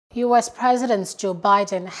U.S. President Joe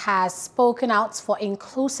Biden has spoken out for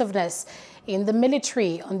inclusiveness in the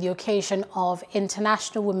military on the occasion of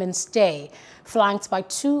International Women's Day, flanked by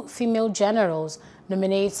two female generals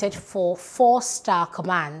nominated for 4-star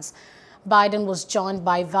commands. Biden was joined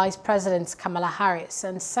by Vice President Kamala Harris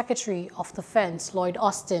and Secretary of Defense Lloyd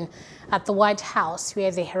Austin at the White House,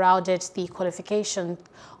 where they heralded the qualification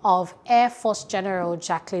of Air Force General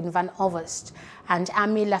Jacqueline Van Ovost and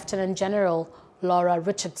Army Lieutenant General Laura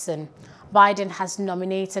Richardson. Biden has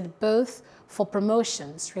nominated both for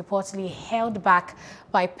promotions, reportedly held back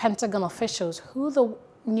by Pentagon officials who the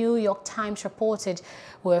New York Times reported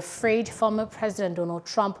were afraid former President Donald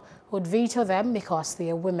Trump would veto them because they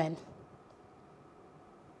are women.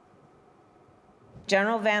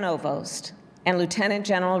 General Van Ovost and Lieutenant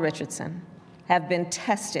General Richardson have been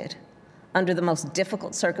tested under the most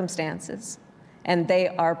difficult circumstances, and they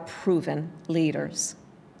are proven leaders.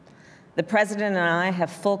 The President and I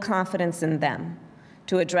have full confidence in them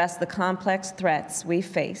to address the complex threats we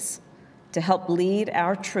face, to help lead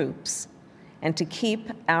our troops, and to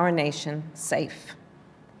keep our nation safe.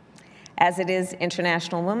 As it is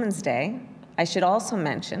International Women's Day, I should also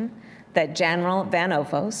mention that General Van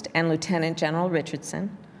Ovost and Lieutenant General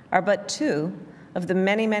Richardson are but two of the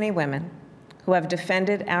many, many women who have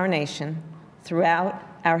defended our nation throughout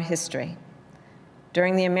our history.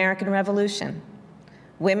 During the American Revolution,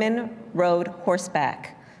 women rode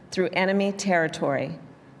horseback through enemy territory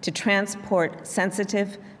to transport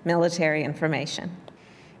sensitive military information.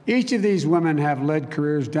 Each of these women have led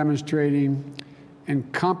careers demonstrating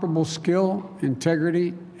incomparable skill,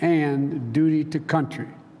 integrity, and duty to country.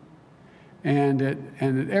 And at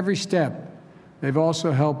every step, they've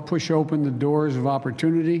also helped push open the doors of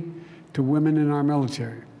opportunity to women in our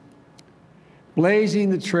military, blazing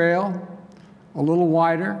the trail a little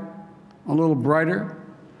wider, a little brighter,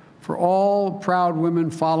 for all proud women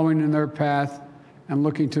following in their path and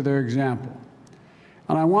looking to their example.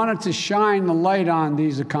 And I wanted to shine the light on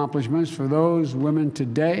these accomplishments for those women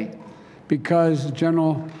today, because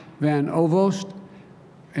General Van Ovost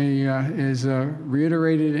is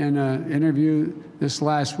reiterated in an interview this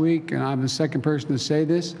last week, and I'm the second person to say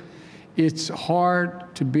this, it's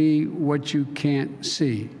hard to be what you can't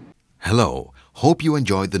see. Hello, hope you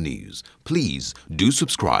enjoyed the news. Please do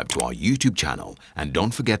subscribe to our YouTube channel and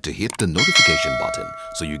don't forget to hit the notification button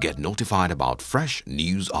so you get notified about fresh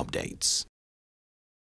news updates.